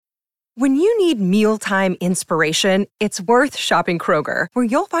When you need mealtime inspiration, it's worth shopping Kroger, where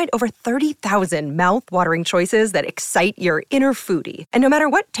you'll find over 30,000 mouth-watering choices that excite your inner foodie. And no matter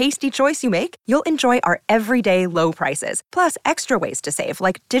what tasty choice you make, you'll enjoy our everyday low prices, plus extra ways to save,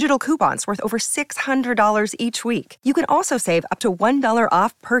 like digital coupons worth over $600 each week. You can also save up to $1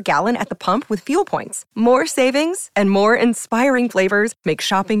 off per gallon at the pump with fuel points. More savings and more inspiring flavors make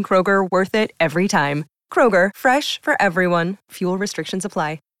shopping Kroger worth it every time. Kroger, fresh for everyone. Fuel restrictions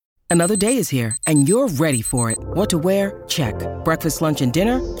apply. Another day is here, and you're ready for it. What to wear? Check. Breakfast, lunch, and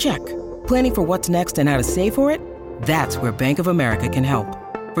dinner? Check. Planning for what's next and how to save for it? That's where Bank of America can help.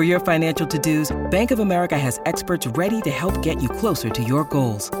 For your financial to-dos, Bank of America has experts ready to help get you closer to your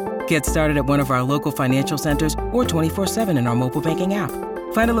goals. Get started at one of our local financial centers or 24/7 in our mobile banking app.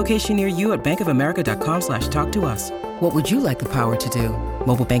 Find a location near you at bankofamerica.com/talktous. What would you like the power to do?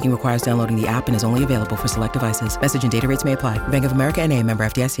 Mobile banking requires downloading the app and is only available for select devices. Message and data rates may apply. Bank of America N.A., member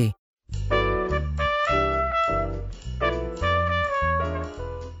FDIC.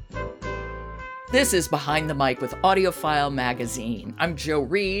 This is Behind the Mic with AudioFile Magazine. I'm Jo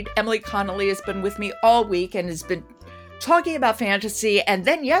Reed. Emily Connolly has been with me all week and has been talking about fantasy, and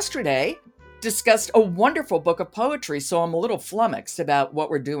then yesterday discussed a wonderful book of poetry, so I'm a little flummoxed about what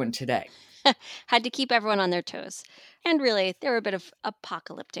we're doing today. Had to keep everyone on their toes. And really, they were a bit of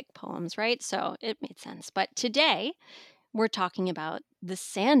apocalyptic poems, right? So it made sense. But today, we're talking about The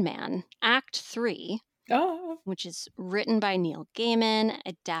Sandman, Act 3, which is written by Neil Gaiman,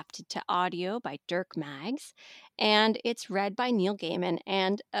 adapted to audio by Dirk Maggs, and it's read by Neil Gaiman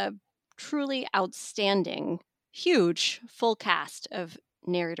and a truly outstanding, huge, full cast of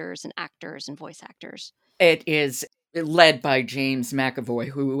narrators and actors and voice actors. It is led by James McAvoy,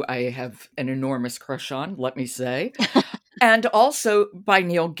 who I have an enormous crush on, let me say. And also by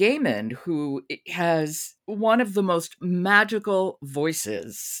Neil Gaiman, who has one of the most magical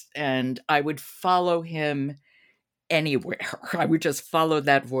voices. And I would follow him anywhere. I would just follow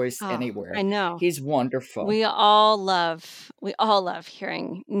that voice anywhere. I know. He's wonderful. We all love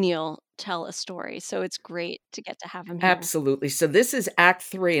hearing Neil tell a story. So it's great to get to have him here. Absolutely. So this is Act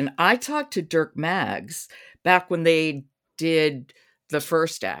 3. And I talked to Dirk Maggs back when they did the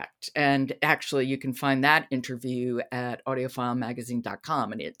first act. And actually, you can find that interview at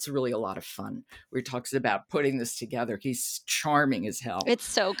audiofilemagazine.com. And it's really a lot of fun where he talks about putting this together. He's charming as hell. It's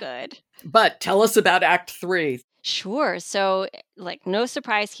so good. But tell us about Act 3. Sure. So, no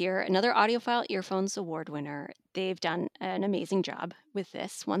surprise here, another AudioFile Earphones Award winner. They've done an amazing job with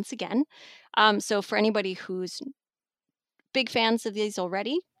this once again. So for anybody who's big fans of these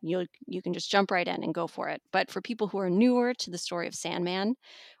already, you can just jump right in and go for it. But for people who are newer to the story of Sandman,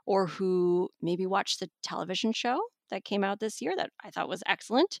 or who maybe watched the television show that came out this year that I thought was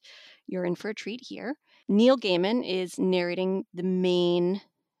excellent, you're in for a treat here. Neil Gaiman is narrating the main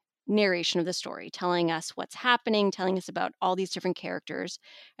narration of the story, telling us what's happening, telling us about all these different characters,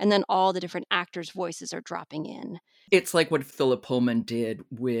 and then all the different actors' voices are dropping in. It's like what Philip Pullman did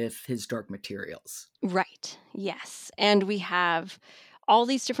with his Dark Materials. Right. Yes. And we have all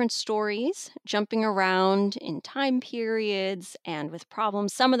these different stories jumping around in time periods and with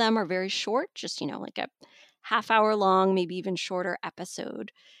problems. Some of them are very short, just, like a half-hour long, maybe even shorter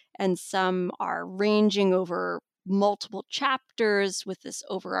episode. And some are ranging over multiple chapters with this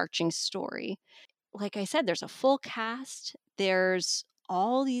overarching story. Like I said, there's a full cast. There's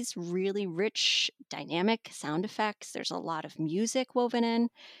all these really rich, dynamic sound effects. There's a lot of music woven in.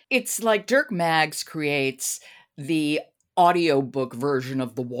 It's like Dirk Maggs creates the audiobook version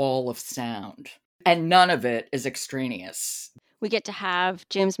of The Wall of Sound, and none of it is extraneous. We get to have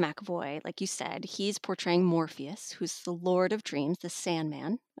James McAvoy, like you said. He's portraying Morpheus, who's the Lord of Dreams, the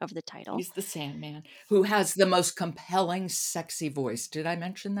Sandman of the title. He's the Sandman, who has the most compelling, sexy voice. Did I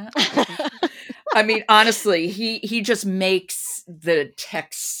mention that? I mean, honestly, he just makes the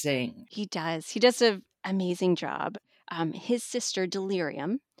text sing. He does. He does an amazing job. His sister,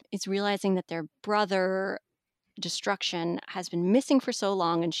 Delirium, is realizing that their brother, Destruction, has been missing for so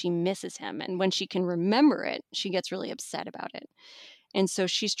long, and she misses him. And when she can remember it, she gets really upset about it. And so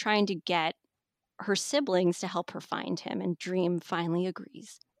she's trying to get her siblings to help her find him, and Dream finally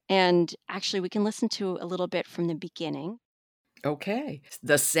agrees. And actually, we can listen to a little bit from the beginning. Okay.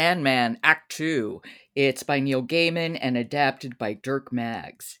 The Sandman, Act 2. It's by Neil Gaiman and adapted by Dirk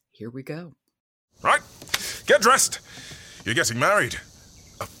Maggs. Here we go. Right. Get dressed. You're getting married.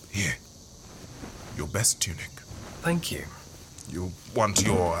 Here. Your best tunic. Thank you. You'll want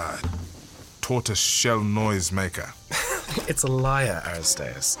your tortoise-shell noise maker. It's a lyre,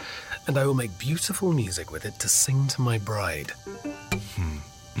 Aristeus, and I will make beautiful music with it to sing to my bride.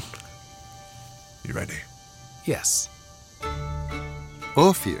 You ready? Yes.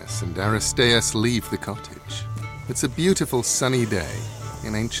 Orpheus and Aristeus leave the cottage. It's a beautiful sunny day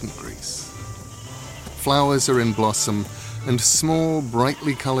in ancient Greece. Flowers are in blossom, and small,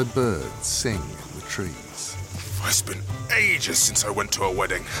 brightly coloured birds sing in the trees. It's been ages since I went to a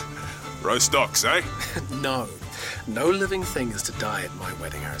wedding. Roast ox, eh? No. No living thing is to die at my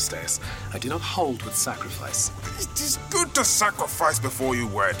wedding, Aristeus. I do not hold with sacrifice. It is good to sacrifice before you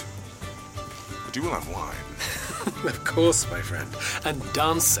wed. But you will have wine. Of course, my friend. And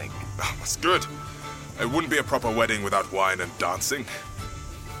dancing. Oh, that's good. It wouldn't be a proper wedding without wine and dancing.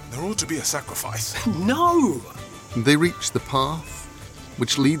 There ought to be a sacrifice. No! They reach the path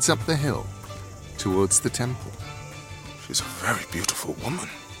which leads up the hill towards the temple. She's a very beautiful woman.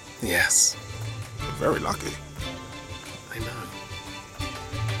 Yes, You're very lucky. I know.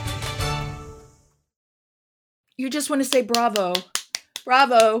 You just want to say bravo.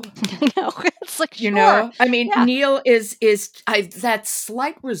 Bravo. I know. It's like, You sure. know, I mean, Yeah. Neil is that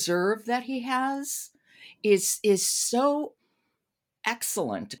slight reserve that he has is so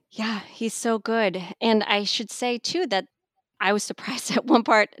excellent. Yeah, he's so good. And I should say, too, that I was surprised at one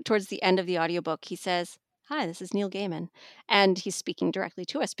part towards the end of the audiobook. He says, "Hi, this is Neil Gaiman." And he's speaking directly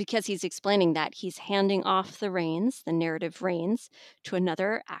to us because he's explaining that he's handing off the reins, the narrative reins, to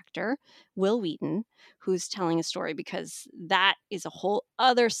another actor, Will Wheaton, who's telling a story, because that is a whole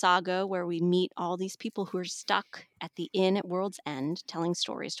other saga where we meet all these people who are stuck at the inn at World's End telling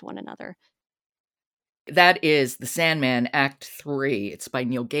stories to one another. That is The Sandman, Act 3. It's by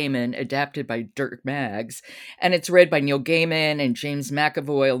Neil Gaiman, adapted by Dirk Maggs, and it's read by Neil Gaiman and James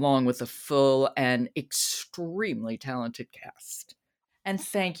McAvoy, along with a full and extremely talented cast. And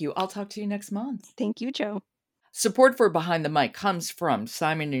thank you. I'll talk to you next month. Thank you, Joe. Support for Behind the Mic comes from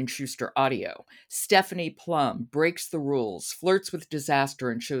Simon & Schuster Audio. Stephanie Plum breaks the rules, flirts with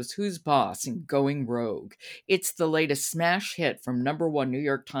disaster, and shows who's boss in Going Rogue. It's the latest smash hit from #1 New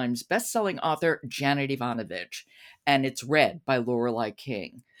York Times bestselling author Janet Ivanovich, and it's read by Lorelei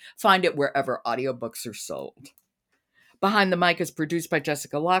King. Find it wherever audiobooks are sold. Behind the Mic is produced by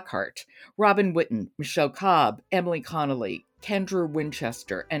Jessica Lockhart, Robin Whitten, Michelle Cobb, Emily Connolly, Kendra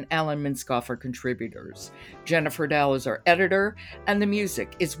Winchester, and Alan Minskoff are contributors. Jennifer Dell is our editor, and the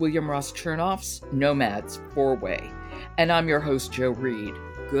music is William Ross Chernoff's Nomads 4-Way. And I'm your host, Joe Reed.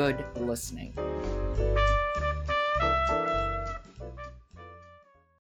 Good listening.